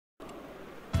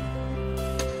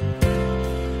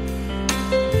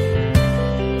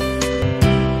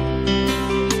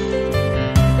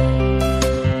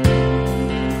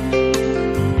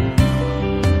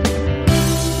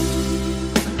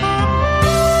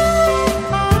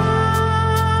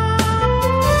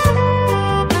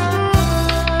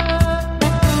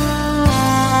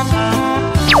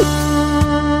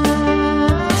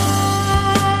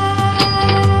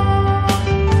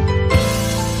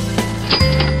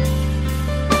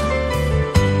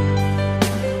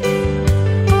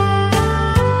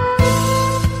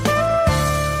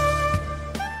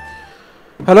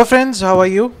Hello friends, how are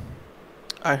you?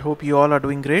 I hope you all are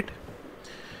doing great.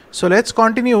 So let's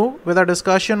continue with our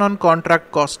discussion on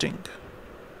contract costing.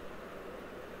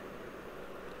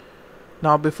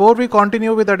 Now before we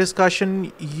continue with our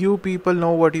discussion, you people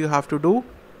know what you have to do,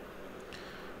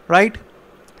 right?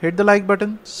 Hit the like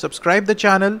button, subscribe the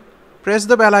channel, press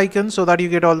the bell icon so that you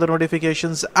get all the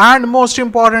notifications, and most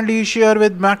importantly share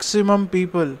with maximum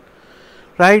people.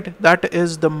 Right, that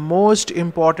is the most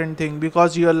important thing,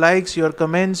 because your likes, your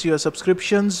comments, your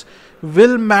subscriptions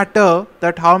will matter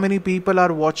that how many people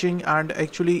are watching and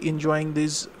actually enjoying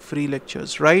these free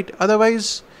lectures, right?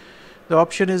 Otherwise the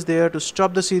option is there to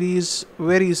stop the series,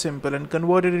 very simple, and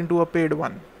convert it into a paid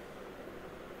one.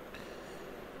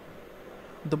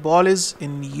 The ball is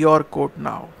in your court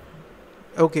now.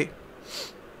 Okay,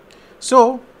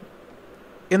 so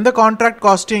in the contract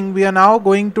costing, we are now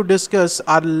going to discuss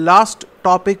our last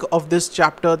topic of this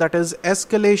chapter, that is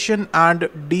escalation and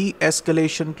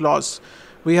de-escalation clause.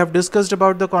 We have discussed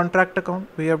about the contract account,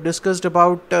 we have discussed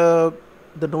about the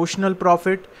notional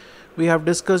profit, we have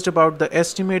discussed about the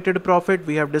estimated profit,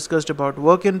 we have discussed about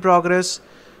work in progress,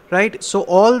 right? So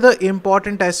all the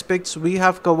important aspects we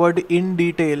have covered in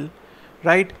detail,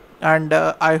 right? And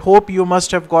I hope you must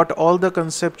have got all the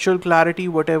conceptual clarity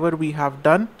whatever we have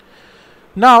done.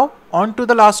 Now on to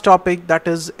the last topic, that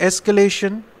is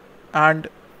escalation and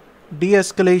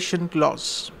de-escalation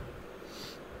clause.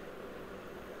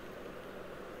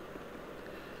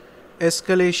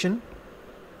 Escalation,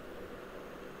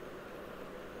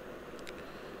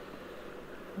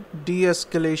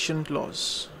 de-escalation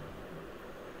clause.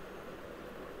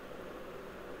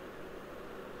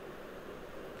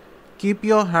 Keep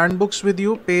your handbooks with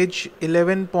you, page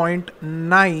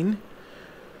 11.9.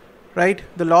 right,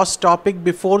 the last topic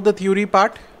before the theory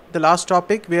part, the last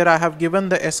topic where I have given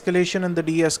the escalation and the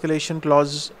de-escalation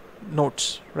clause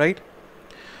notes, right?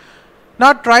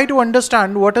 Now try to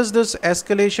understand what is this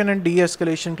escalation and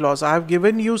de-escalation clause. I have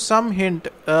given you some hint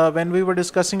when we were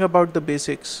discussing about the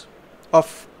basics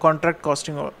of contract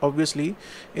costing, obviously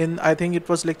in, I think it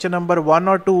was lecture number 1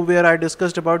 or 2 where I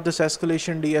discussed about this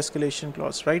escalation de-escalation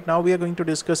clause, right? Now we are going to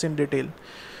discuss in detail.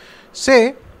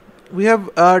 Say we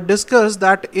have discussed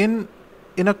that in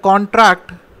a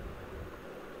contract,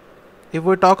 if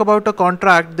we talk about a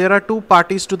contract, there are two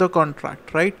parties to the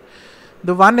contract, right?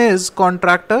 The one is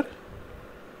contractor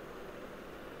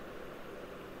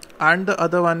and the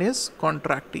other one is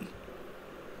contractee.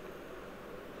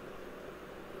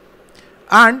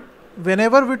 And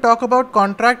whenever we talk about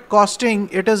contract costing,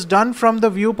 it is done from the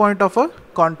viewpoint of a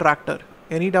contractor.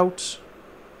 Any doubts?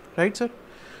 Right, sir?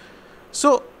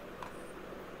 So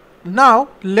now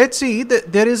let's see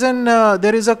that there is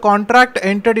a contract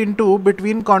entered into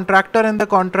between contractor and the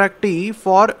contractee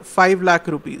for 5 lakh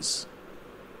rupees,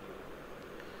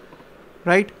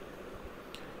 right?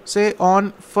 Say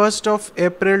on 1st of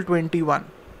April 21.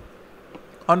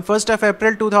 On 1st of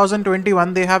April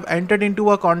 2021, they have entered into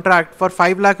a contract for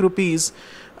 5 lakh rupees,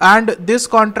 and this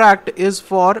contract is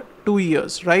for 2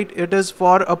 years, right? It is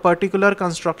for a particular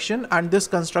construction, and this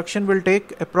construction will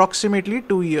take approximately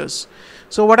 2 years.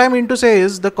 So what I mean to say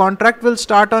is the contract will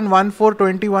start on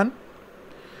 1/4/21,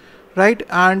 right?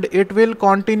 And it will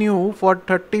continue for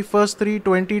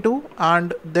 31st/3/22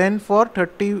 and then for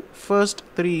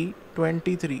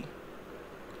 31st/3/23.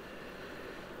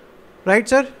 Right,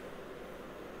 sir?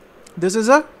 This is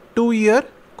a 2-year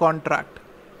contract.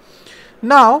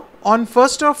 Now on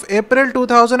 1st of April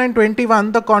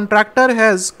 2021, the contractor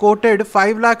has quoted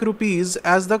 5 lakh rupees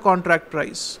as the contract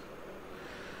price.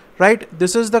 Right,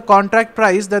 this is the contract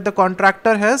price that the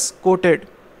contractor has quoted.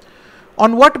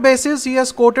 On what basis he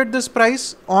has quoted this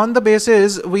price? On the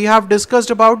basis we have discussed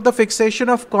about the fixation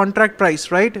of contract price,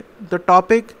 right? The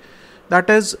topic, that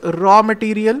is raw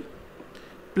material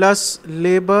plus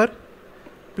labor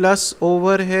plus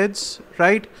overheads,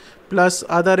 right? Plus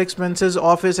other expenses,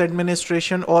 office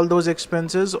administration, all those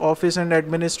expenses, office and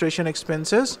administration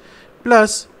expenses,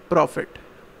 plus profit,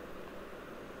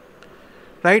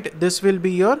 right? This will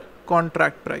be your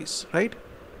contract price, right?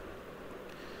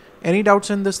 Any doubts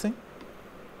in this thing?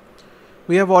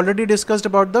 We have already discussed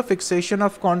about the fixation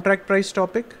of contract price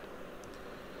topic.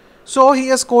 So he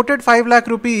has quoted 5 lakh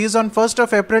rupees on 1st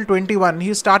of April 21.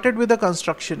 He started with the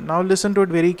construction. Now listen to it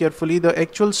very carefully. The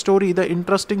actual story, the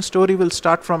interesting story will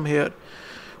start from here.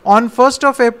 On 1st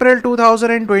of April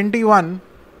 2021,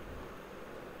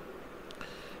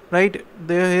 right,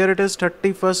 here it is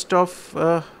 31st of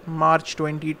March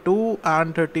 22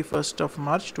 and 31st of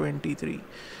March 23.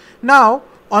 Now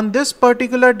on this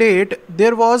particular date,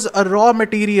 there was a raw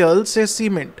material, say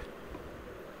cement.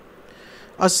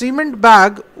 A cement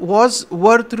bag was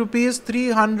worth rupees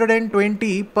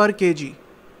 320 per kg.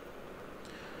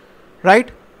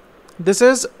 right? This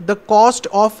is the cost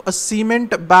of a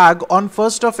cement bag on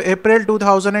 1st of April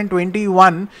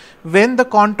 2021 when the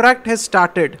contract has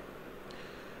started.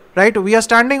 Right, we are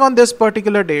standing on this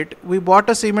particular date. We bought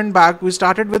a cement bag. We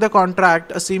started with a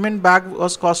contract. A cement bag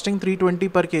was costing 320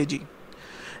 per kg.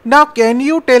 Now, can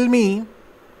you tell me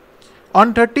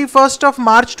on 31st of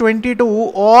March 22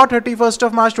 or 31st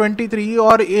of March 23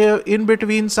 or in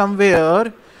between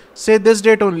somewhere, say this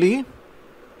date only,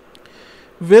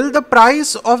 will the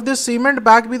price of this cement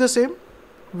bag be the same?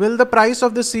 Will the price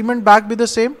of the cement bag be the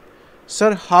same?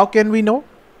 Sir, how can we know?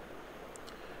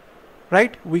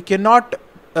 Right, we cannot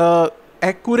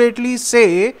accurately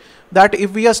say that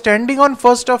if we are standing on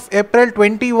 1st of April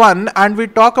 21 and we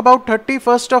talk about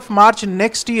 31st of March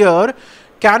next year,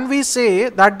 can we say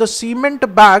that the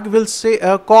cement bag will say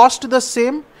cost the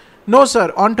same? No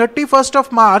sir, on 31st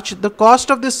of March the cost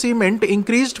of the cement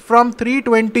increased from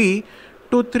 320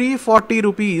 to 340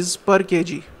 rupees per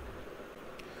kg.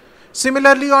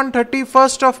 Similarly, on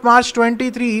 31st of March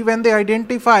 23 when they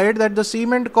identified that the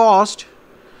cement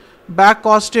bag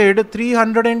costed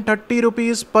 330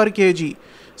 rupees per kg.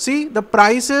 See, the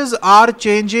prices are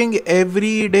changing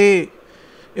every day.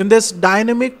 In this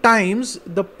dynamic times,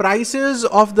 the prices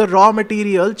of the raw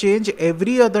material change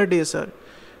every other day, sir.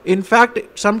 In fact,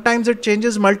 sometimes it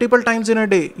changes multiple times in a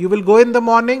day. You will go in the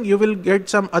morning, you will get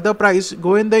some other price.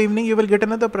 Go in the evening, you will get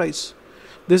another price.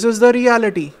 This is the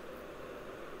reality,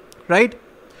 right?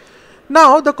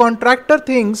 Now, the contractor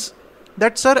thinks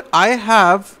that, sir, I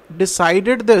have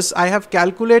decided this, I have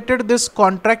calculated this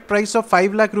contract price of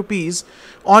 5 lakh rupees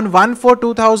on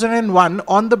 1/4/2001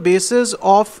 on the basis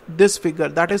of this figure,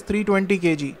 that is 320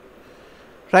 kg.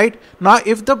 Right? Now,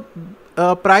 if the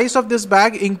price of this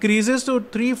bag increases to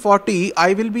 340,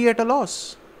 I will be at a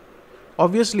loss.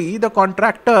 Obviously, the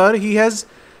contractor, he has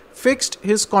fixed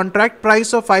his contract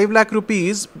price of 5 lakh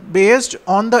rupees based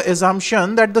on the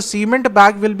assumption that the cement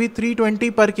bag will be 320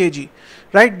 per kg.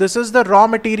 Right? This is the raw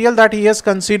material that he has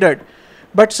considered.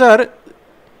 But sir,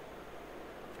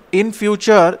 in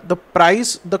future,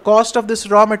 the cost of this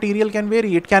raw material can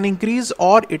vary. It can increase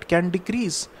or it can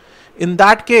decrease. In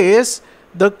that case,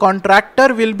 the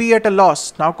contractor will be at a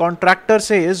loss. Now, contractor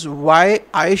says, why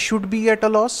I should be at a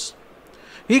loss?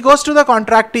 He goes to the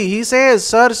contractee. He says,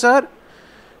 sir,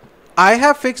 I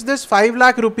have fixed this 5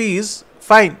 lakh rupees,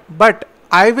 fine, but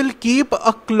I will keep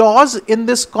a clause in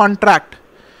this contract.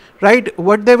 Right?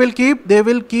 What they will keep? They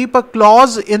will keep a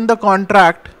clause in the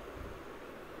contract.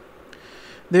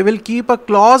 They will keep a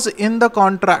clause in the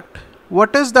contract.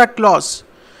 What is that clause?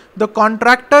 The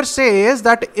contractor says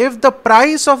that if the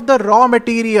price of the raw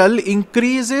material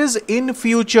increases in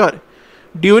future,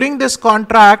 during this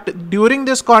contract,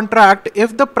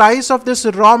 if the price of this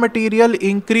raw material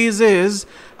increases,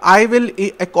 I will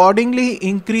accordingly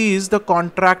increase the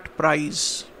contract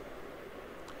price.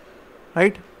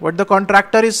 Right? What the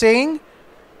contractor is saying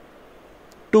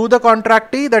to the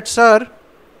contractee that, sir,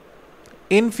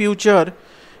 in future,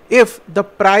 if the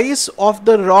price of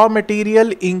the raw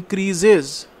material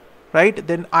increases, right,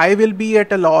 then I will be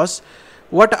at a loss.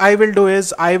 What I will do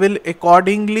is I will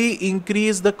accordingly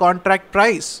increase the contract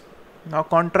price. Now,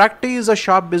 contractee is a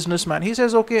sharp businessman. He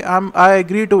says, okay, I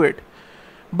agree to it.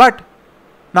 But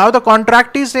now the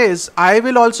contractee says, I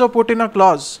will also put in a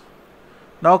clause.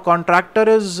 Now, contractor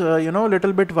is,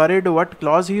 little bit worried what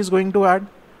clause he is going to add.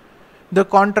 The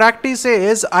contractee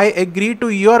says, I agree to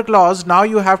your clause. Now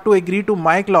you have to agree to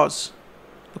my clause.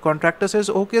 The contractor says,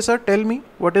 okay, sir, tell me,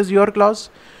 what is your clause?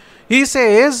 He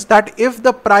says that if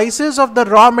the prices of the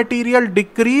raw material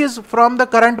decrease from the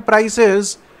current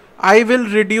prices, I will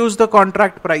reduce the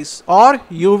contract price, or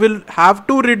you will have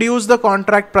to reduce the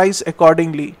contract price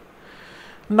accordingly.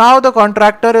 Now the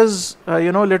contractor is,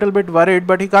 little bit worried,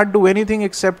 but he can't do anything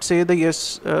except say the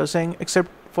yes, except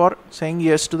for saying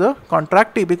yes to the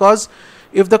contractee, because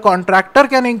if the contractor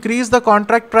can increase the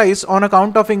contract price on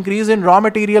account of increase in raw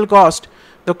material cost,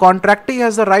 the contractee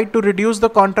has the right to reduce the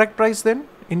contract price then,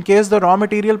 in case the raw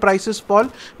material prices fall.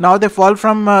 Now they fall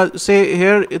from, say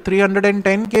here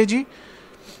 310 kg,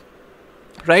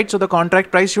 right? So the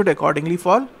contract price should accordingly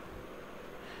fall,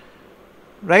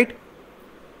 right?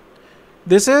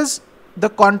 This is, the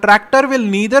contractor will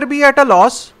neither be at a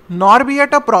loss nor be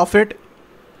at a profit,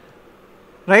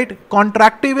 right?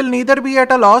 Contractee will neither be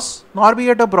at a loss nor be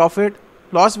at a profit.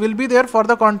 Loss will be there for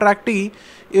the contractee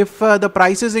if the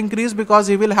prices increase, because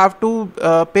he will have to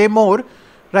pay more,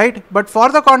 right? But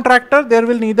for the contractor, there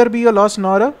will neither be a loss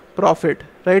nor a profit,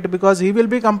 right? Because he will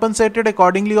be compensated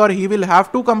accordingly, or he will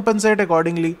have to compensate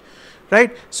accordingly,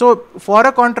 right? So for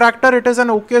a contractor, it is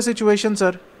an okay situation,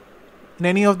 sir. in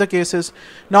any of the cases.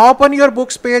 Now open your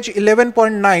books page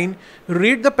 11.9,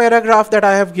 read the paragraph that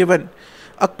I have given.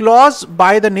 A clause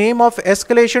by the name of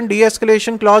escalation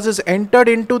de-escalation clause is entered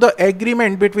into the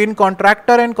agreement between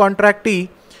contractor and contractee,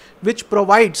 which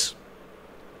provides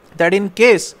that in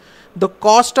case the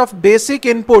cost of basic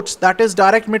inputs, that is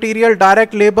direct material,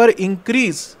 direct labor,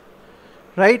 increase,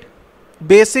 right?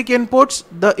 Basic inputs,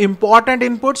 the important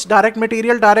inputs, direct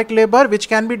material, direct labor, which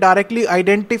can be directly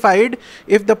identified.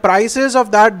 If the prices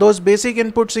of those basic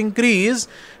inputs increase,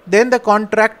 then the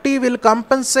contractee will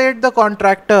compensate the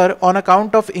contractor on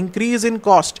account of increase in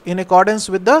cost in accordance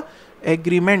with the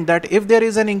agreement, that if there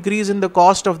is an increase in the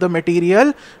cost of the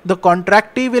material, the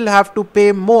contractee will have to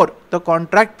pay more. The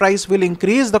contract price will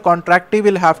increase, the contractee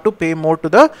will have to pay more to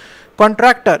the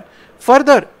contractor.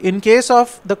 Further, in case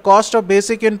of the cost of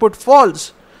basic input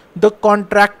falls, the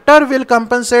contractor will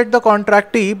compensate the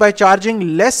contractee by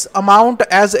charging less amount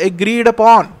as agreed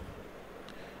upon.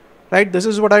 Right? This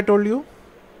is what I told you.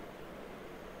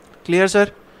 Clear,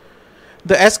 sir?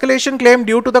 The escalation claim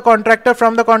due to the contractor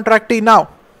from the contractee. Now,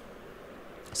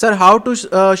 sir, how to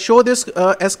show this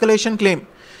escalation claim?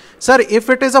 Sir, if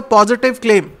it is a positive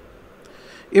claim,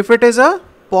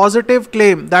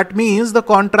 that means the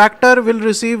contractor will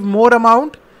receive more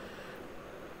amount,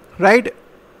 right?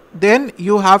 Then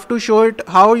you have to show it.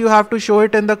 How you have to show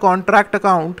it in the contract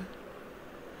account?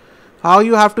 How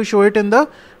you have to show it in the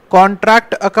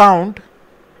contract account?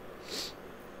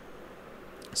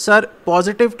 Sir,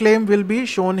 positive claim will be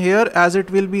shown here as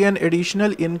it will be an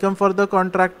additional income for the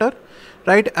contractor,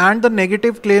 right? And the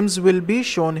negative claims will be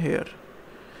shown here.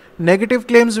 Negative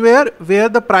claims where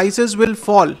the prices will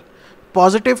fall.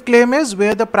 Positive claim is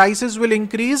where the prices will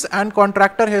increase and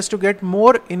contractor has to get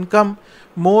more income,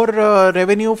 more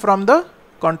revenue from the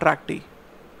contractee.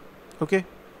 Okay.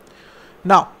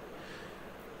 Now,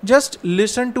 just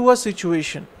listen to a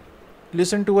situation.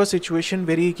 Listen to a situation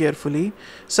very carefully.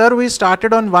 Sir, we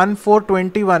started on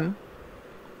 1/4/21,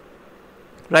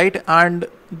 right? And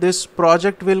this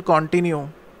project will continue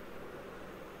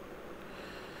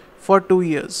for 2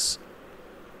 years.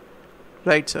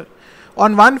 Right, sir.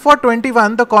 On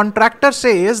 1/4/21, the contractor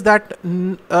says that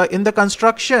in the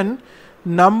construction,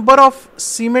 number of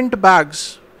cement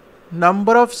bags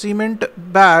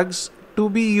to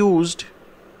be used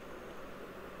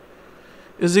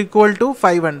is equal to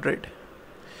 500.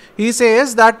 He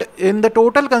says that in the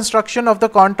total construction of the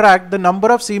contract, the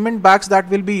number of cement bags that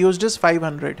will be used is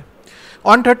 500.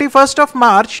 On 31st of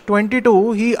March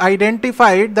 22, he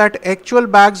identified that actual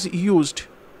bags used.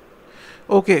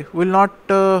 Okay, we'll not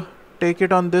take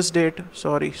it on this date.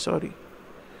 Sorry.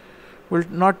 We'll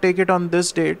not take it on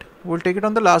this date. We'll take it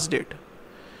on the last date.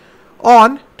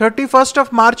 On 31st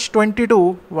of March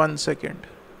 22, one second.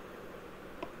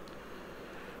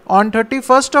 On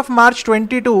 31st of March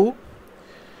 22,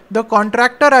 the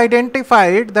contractor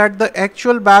identified that the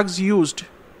actual bags used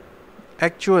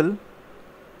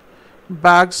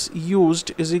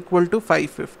is equal to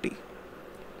 550.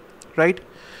 Right?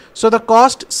 So the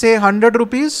cost, say 100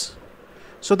 rupees.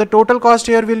 So the total cost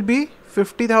here will be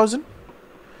 50,000.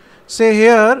 Say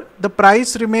here the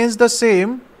price remains the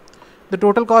same. The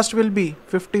total cost will be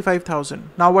 55,000.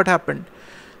 Now what happened?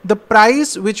 The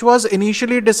price which was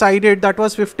initially decided, that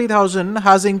was 50,000,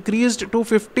 has increased to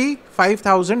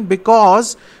 55,000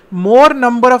 because more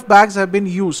number of bags have been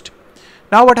used.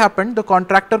 Now what happened? The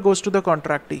contractor goes to the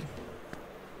contractee.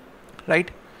 Right?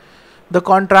 The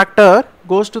contractor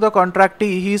goes to the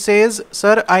contractee. He says,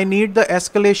 sir, I need the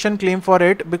escalation claim for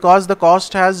it because the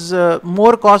cost has,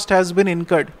 more cost has been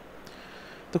incurred.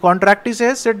 The contractee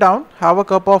says, sit down, have a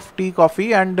cup of tea,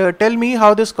 coffee, and tell me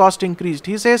how this cost increased.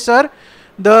 He says, sir,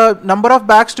 the number of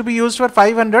bags to be used were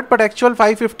 500, but actual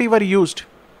 550 were used.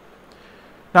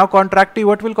 Now contractee,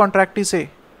 what will contractee say?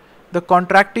 The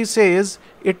contractee says,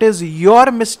 it is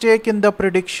your mistake in the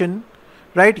prediction,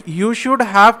 right? You should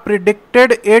have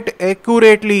predicted it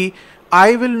accurately.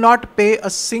 I will not pay a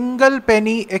single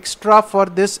penny extra for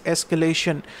this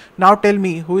escalation. Now tell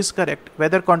me who is correct,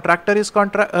 whether contractor is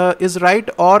right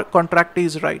or contractee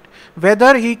is right,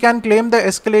 whether he can claim the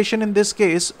escalation in this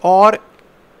case or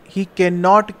he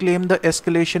cannot claim the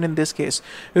escalation in this case.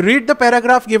 Read the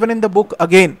paragraph given in the book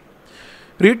again.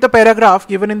 Read the paragraph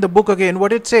given in the book again.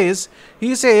 What it says,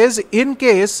 he says, in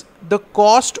case the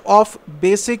cost of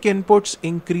basic inputs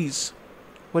increase.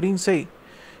 What did he say?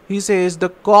 He says the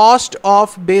cost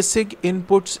of basic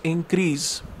inputs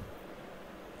increase.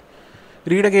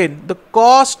 Read again. The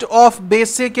cost of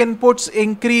basic inputs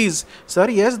increase. Sir,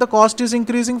 yes, the cost is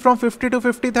increasing from 50 to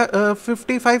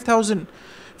 55,000.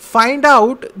 find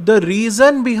out the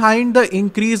reason behind the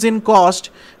increase in cost,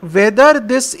 whether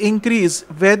this increase,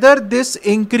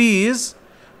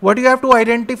 what you have to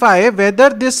identify, whether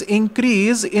this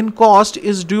increase in cost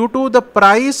is due to the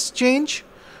price change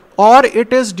or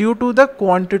it is due to the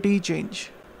quantity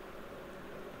change.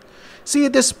 See,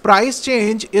 this price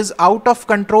change is out of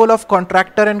control of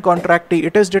contractor and contractee.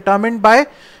 It is determined by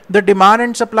the demand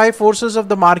and supply forces of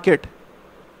the market,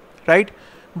 right?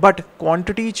 But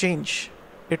quantity change,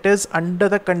 it is under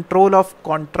the control of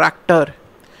contractor.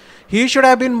 He should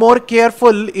have been more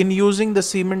careful in using the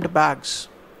cement bags,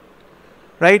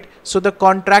 right? So the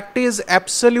contractor is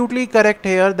absolutely correct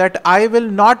here that I will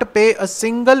not pay a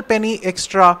single penny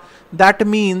extra. That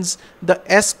means the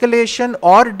escalation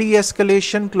or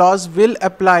de-escalation clause will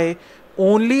apply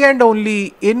only and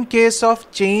only in case of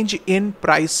change in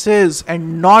prices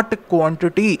and not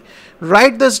quantity.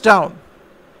 Write this down.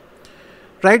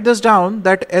 Write this down,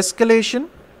 that escalation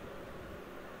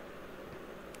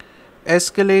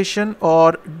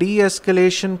or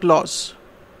de-escalation clause,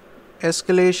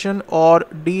 escalation or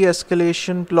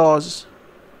de-escalation clause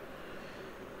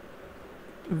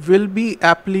will be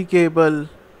applicable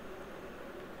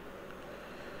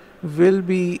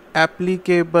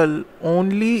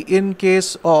only in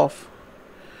case of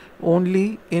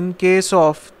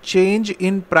change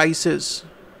in prices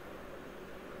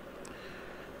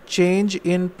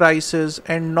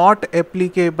and not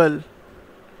applicable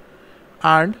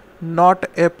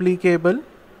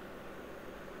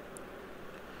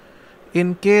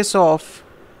in case of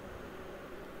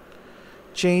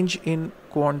change in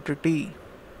quantity.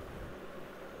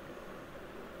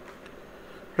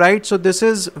 Right, so this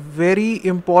is very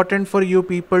important for you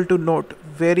people to note.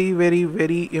 Very, very,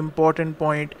 very important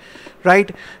point,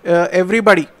 right?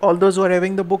 Everybody, all those who are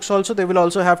having the books also, they will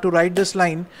also have to write this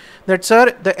line that,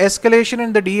 sir, the escalation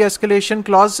and the de-escalation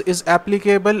clause is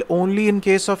applicable only in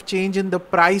case of change in the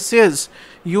prices.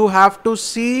 You have to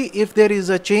see if there is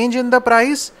a change in the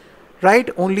price,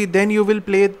 right? Only then you will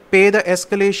pay the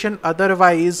escalation.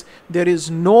 Otherwise, there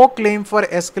is no claim for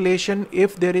escalation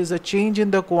if there is a change in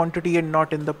the quantity and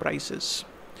not in the prices,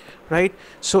 right?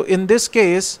 So in this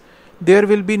case, there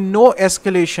will be no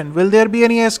escalation. Will there be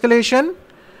any escalation?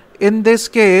 In this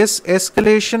case,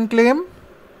 escalation claim.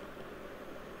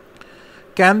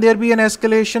 Can there be an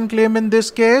escalation claim in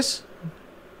this case?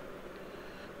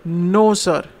 No,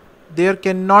 sir. There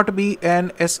cannot be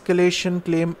an escalation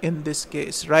claim in this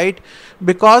case, right?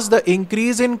 Because the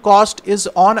increase in cost is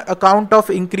on account of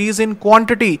increase in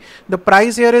quantity. The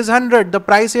price here is 100, the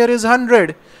price here is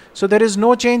 100. So there is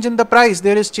no change in the price,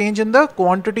 there is change in the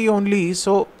quantity only.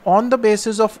 So on the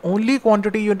basis of only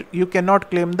quantity, you cannot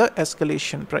claim the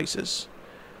escalation prices.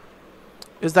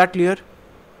 Is that clear?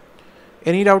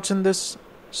 Any doubts in this?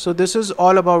 So this is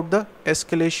all about the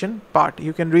escalation part.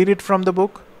 You can read it from the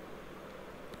book.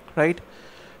 Right,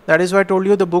 that is why I told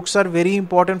you the books are very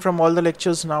important from all the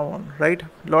lectures now on, right?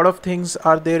 A lot of things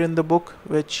are there in the book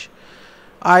which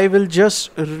I will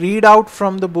just read out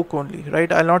from the book only, right?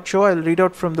 I'll not show, I'll read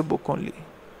out from the book only.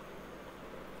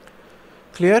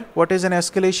 Clear? What is an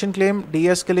escalation claim,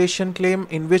 de-escalation claim,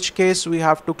 in which case we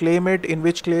have to claim it, in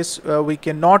which case we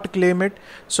cannot claim it.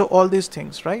 So all these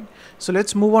things, right? So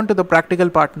let's move on to the practical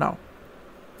part now.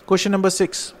 Question number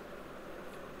 6.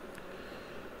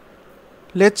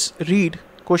 Let's read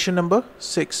question number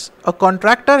 6. A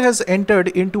contractor has entered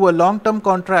into a long-term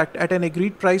contract at an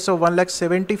agreed price of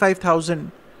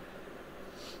 1,75,000,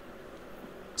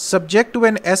 subject to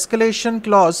an escalation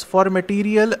clause for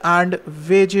material and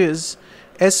wages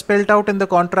as spelled out in the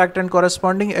contract, and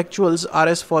corresponding actuals are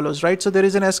as follows, right? So there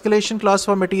is an escalation clause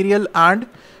for material and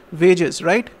wages,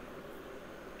 right?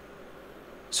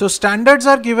 So standards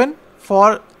are given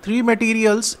for 3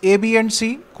 materials A, B and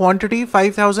C, quantity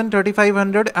 5,000,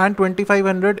 3,500 and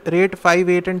 2,500, rate 5,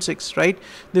 8 and 6, right?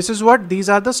 These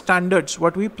are the standards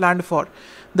what we planned for.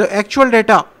 The actual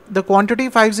data, the quantity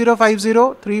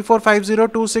 5050, 3450,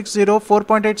 260,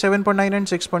 4.8, 7.9 and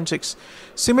 6.6.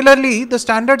 Similarly, the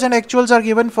standards and actuals are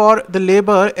given for the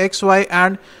labor X, Y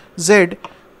and Z,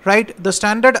 right? The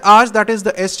standard hours, that is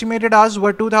the estimated hours,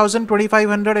 were 2,000,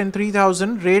 2,500 and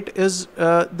 3,000. Rate is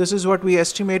this is what we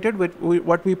estimated,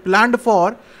 what we planned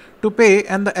for to pay,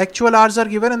 and the actual hours are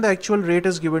given and the actual rate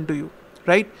is given to you,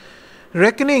 right?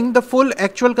 Reckoning the full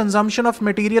actual consumption of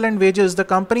material and wages, the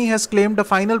company has claimed a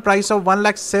final price of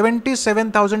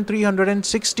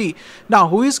 1,77,360. Now,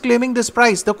 who is claiming this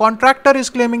price? The contractor is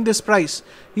claiming this price.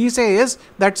 He says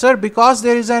that, sir, because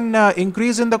there is an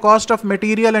increase in the cost of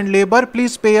material and labor,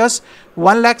 please pay us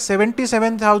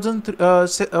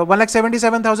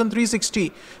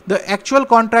 1,77,360. The actual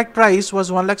contract price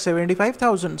was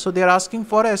 1,75,000. So they are asking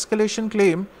for an escalation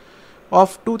claim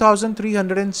of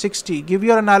 2,360. Give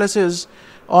your analysis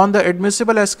on the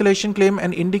admissible escalation claim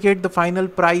and indicate the final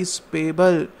price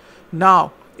payable.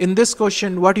 Now, in this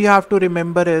question, what you have to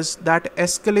remember is that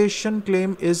escalation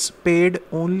claim is paid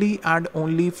only and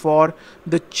only for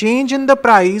the change in the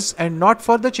price and not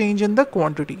for the change in the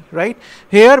quantity, right?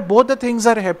 Here, both the things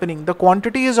are happening. The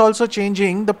quantity is also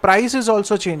changing, the price is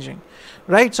also changing,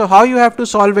 right? So how you have to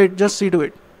solve it, just see to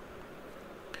it.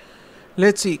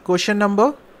 Let's see, question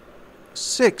number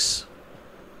 6.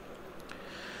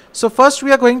 So first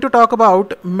we are going to talk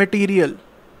about material,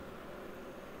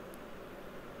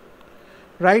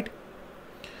 right?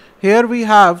 Here we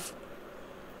have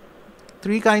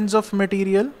 3 kinds of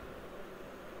material.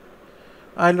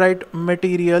 I'll write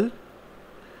material,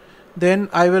 then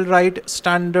I will write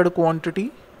standard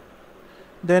quantity,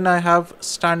 then I have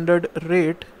standard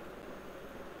rate,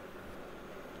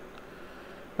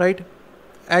 right?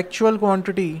 Actual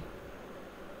quantity,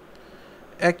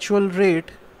 actual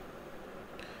rate,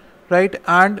 right,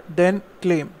 and then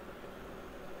claim.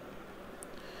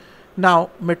 Now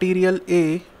material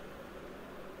A,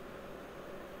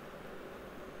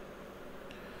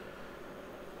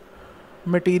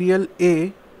 material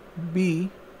A,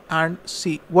 B and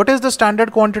C. What is the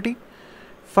standard quantity?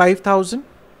 5,000,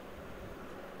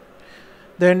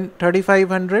 then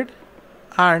 3,500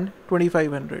 and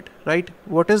 2,500, right?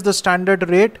 What is the standard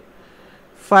rate?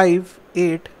 5,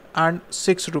 8 and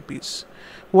 6 rupees.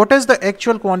 What is the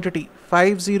actual quantity?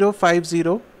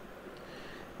 5050,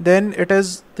 then it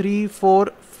is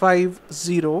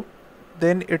 3450,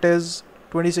 then it is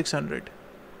 2,600.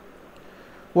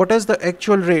 What is the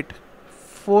actual rate?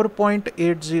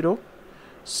 4.80,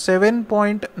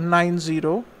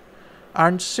 7.90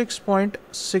 and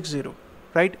 6.60,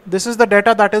 right? This is the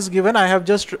data that is given. I have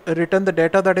just written the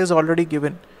data that is already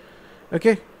given.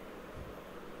 Okay,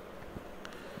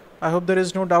 I hope there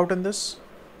is no doubt in this.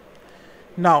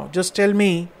 Now just tell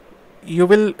me, you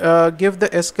will give the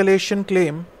escalation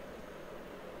claim.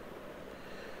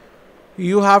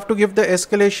 You have to give the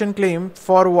escalation claim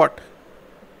for what?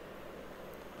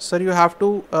 Sir, you have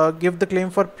to give the claim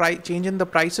for change in the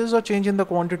prices or change in the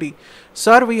quantity?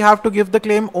 Sir, we have to give the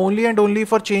claim only and only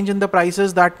for change in the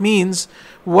prices. That means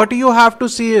what you have to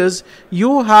see is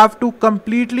you have to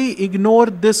completely ignore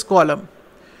this column.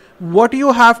 What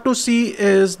you have to see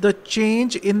is the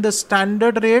change in the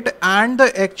standard rate and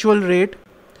the actual rate,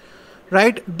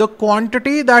 right? The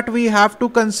quantity that we have to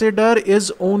consider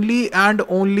is only and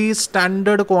only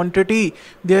standard quantity.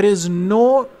 There is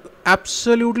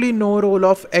absolutely no role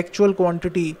of actual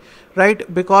quantity, right?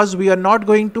 Because we are not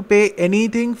going to pay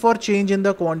anything for change in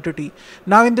the quantity.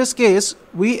 Now in this case,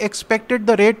 we expected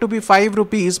the rate to be 5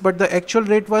 rupees, but the actual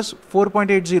rate was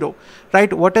 4.80,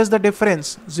 right? What is the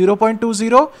difference?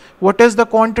 0.20. What is the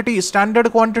quantity?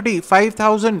 Standard quantity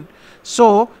 5,000.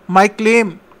 So my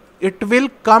claim, it will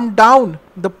come down.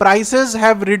 The prices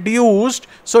have reduced,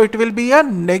 so it will be a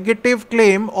negative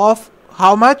claim of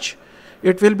how much?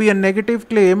 It will be a negative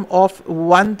claim of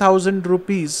 1,000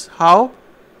 rupees. How?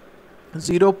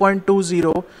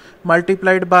 0.20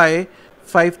 multiplied by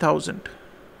 5,000.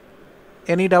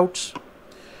 Any doubts?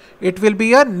 It will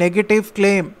be a negative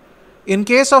claim. In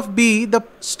case of B, the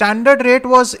standard rate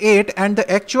was 8 and the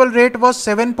actual rate was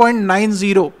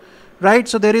 7.90, right?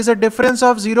 So there is a difference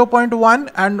of 0.1,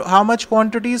 and how much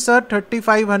quantity, sir?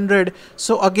 3,500.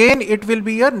 So again, it will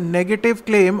be a negative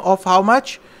claim of how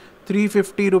much?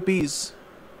 350 rupees,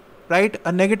 right?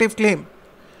 A negative claim.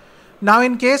 Now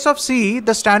in case of C,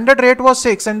 the standard rate was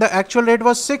 6 and the actual rate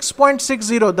was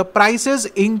 6.60. The prices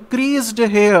increased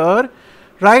here,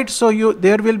 right? So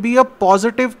there will be a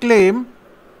positive claim.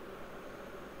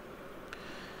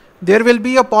 There will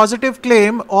be a positive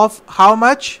claim of how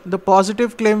much? The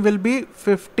positive claim will be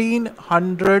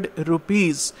 1,500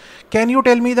 rupees. Can you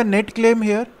tell me the net claim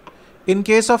here? In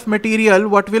case of material,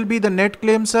 what will be the net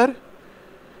claim, sir?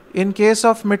 In case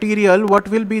of material, what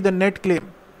will be the net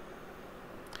claim?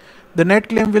 The net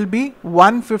claim will be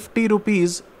 150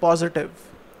 rupees positive.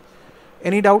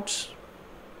 Any doubts?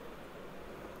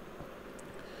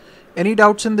 Any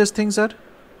doubts in this thing, sir?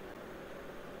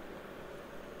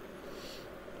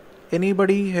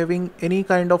 Anybody having any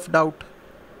kind of doubt?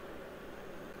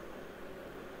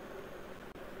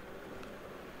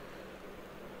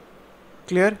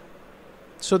 Clear?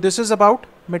 So this is about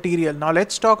material. Now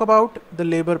let's talk about the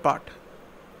labor part.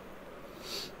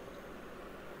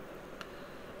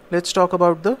 Let's talk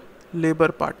about the labor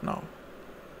part now.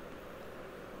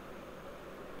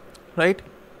 Right?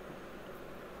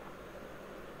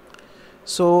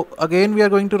 So again we are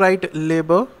going to write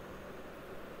labor,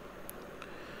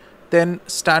 then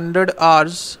standard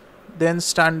hours, then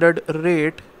standard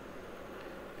rate,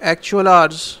 actual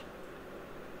hours,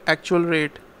 actual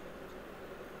rate,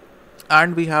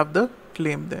 and we have the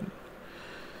claim then,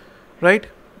 right?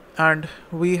 And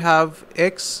we have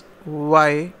X,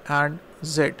 Y and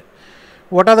Z.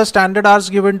 What are the standard hours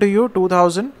given to you?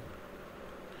 2000,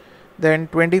 then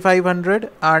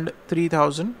 2500 and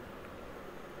 3000.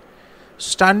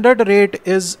 Standard rate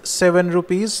is 7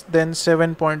 rupees, then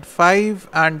 7.5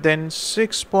 and then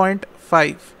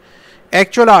 6.5.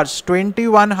 Actual hours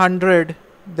 2100,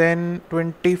 then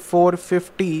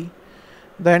 2450,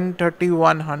 then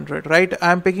 3100, right?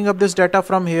 I am picking up this data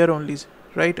from here only,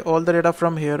 right? All the data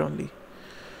from here only.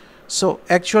 So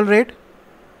actual rate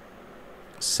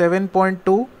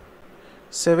 7.2,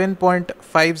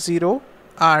 7.50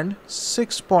 and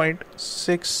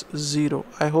 6.60.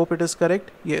 I hope it is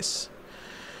correct. Yes.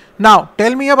 Now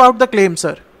tell me about the claim,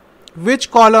 sir. Which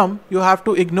column you have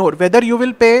to ignore? Whether you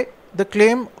will pay the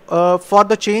claim for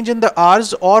the change in the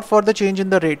hours or for the change in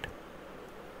the rate.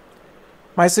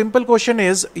 My simple question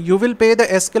is, you will pay the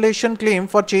escalation claim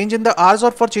for change in the hours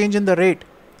or for change in the rate?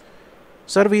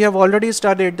 Sir, we have already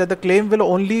studied that the claim will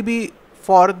only be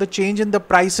for the change in the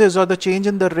prices or the change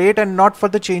in the rate and not for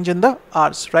the change in the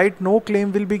hours, right? No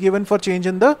claim will be given for change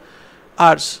in the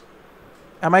hours.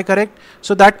 Am I correct?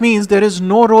 So that means there is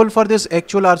no role for this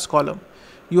actual hours column.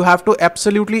 You have to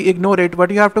absolutely ignore it.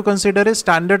 What you have to consider is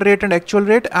standard rate and actual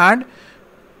rate, and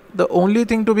the only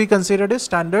thing to be considered is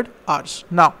standard hours.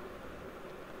 Now,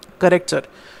 correct, sir.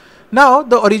 Now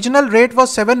the original rate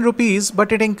was 7 rupees,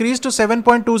 but it increased to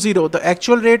 7.20. The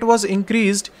actual rate was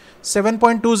increased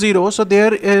 7.20. So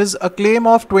there is a claim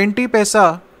of 20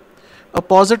 paisa, a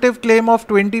positive claim of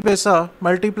 20 paisa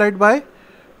multiplied by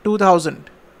 2000.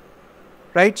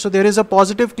 Right? So there is a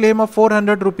positive claim of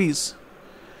 400 rupees.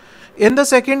 In the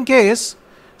second case,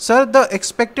 sir, the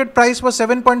expected price was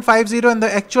 7.50 and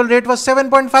the actual rate was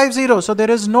 7.50. So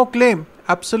there is no claim,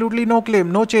 absolutely no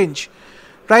claim, no change.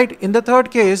 Right? In the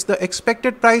third case, the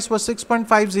expected price was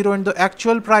 6.50 and the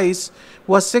actual price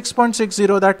was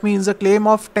 6.60. That means a claim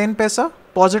of 10 paisa,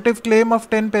 positive claim of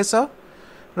 10 paisa,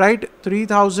 right?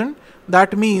 3000.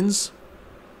 That means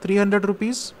 300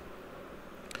 rupees.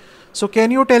 So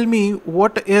can you tell me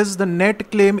what is the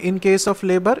net claim in case of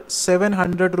labor?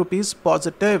 700 rupees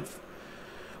positive.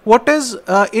 What is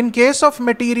in case of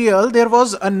material, there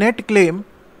was a net claim.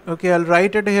 Okay, I'll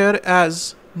write it here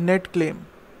as net claim.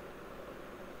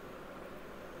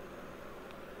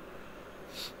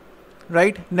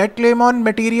 Right? Net claim on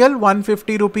material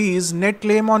 150 rupees. Net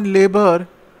claim on labor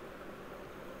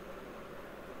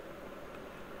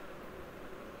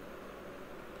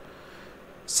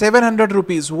 700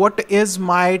 rupees. What is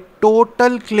my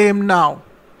total claim now?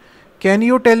 Can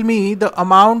you tell me the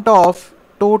amount of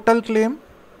total claim?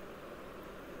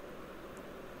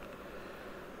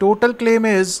 Total claim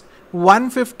is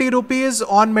 150 rupees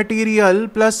on material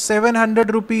plus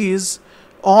 700 rupees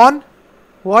on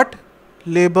what?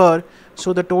 Labor.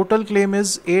 So the total claim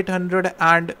is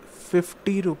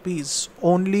 850 rupees.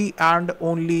 Only and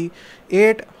only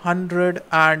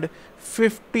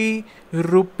 850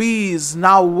 rupees.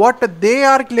 Now what they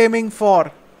are claiming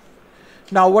for?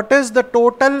 Now what is the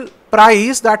total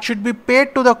price that should be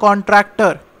paid to the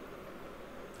contractor?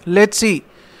 Let's see.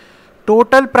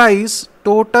 Total price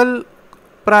payable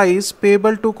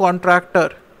to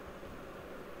contractor.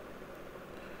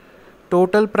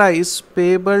 Total price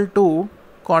payable to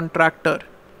contractor.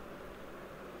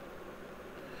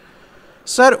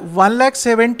 Sir,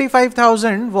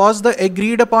 1,75,000 was the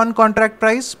agreed upon contract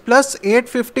price plus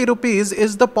 850 rupees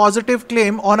is the positive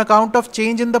claim on account of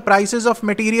change in the prices of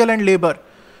material and labor.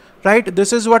 Right?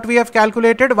 This is what we have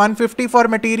calculated. 150 for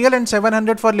material and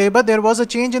 700 for labor. There was a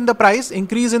change in the price,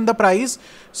 increase in the price.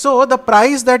 So the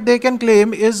price that they can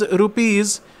claim is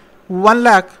rupees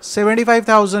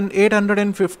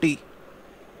 1,75,850.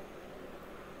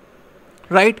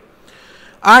 Right?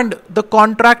 And the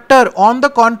contractor, on the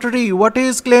contrary, what he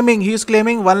is claiming? He is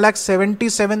claiming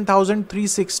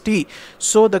 1,77,360.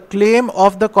 So the claim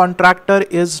of the contractor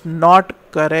is not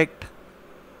correct.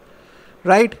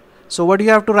 Right? So what you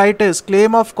have to write is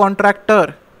claim of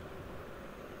contractor.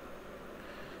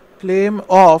 Claim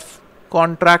of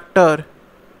contractor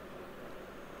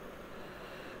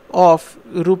of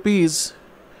rupees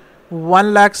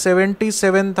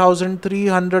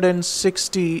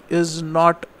 1,77,360 is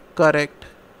not correct,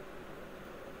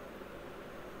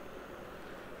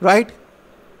 right?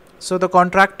 So the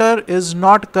contractor is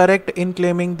not correct in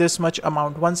claiming this much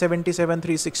amount,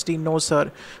 177,360. No,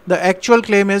 sir. The actual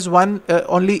claim is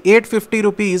only 850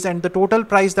 rupees, and the total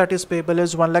price that is payable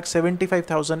is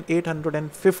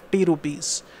 1,75,850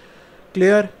 rupees.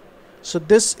 Clear? So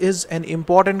this is an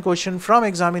important question from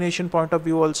examination point of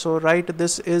view also, right?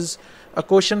 This is a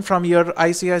question from your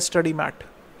ICAI study mat.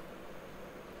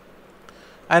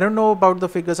 I don't know about the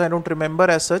figures, I don't remember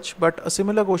as such, but a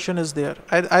similar question is there.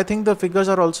 I think the figures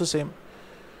are also same.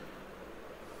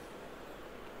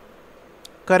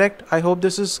 Correct? I hope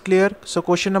this is clear. So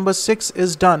question number 6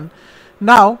 is done.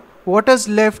 Now what is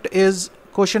left is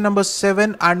question number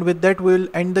 7, and with that we will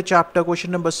end the chapter.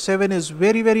 Question number 7 is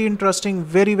very, very interesting,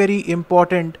 very, very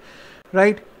important,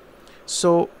 right?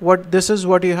 So this is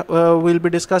what we'll be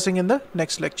discussing in the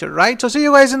next lecture, right? So see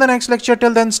you guys in the next lecture.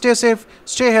 Till then, stay safe,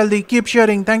 stay healthy, keep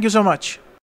sharing. Thank you so much.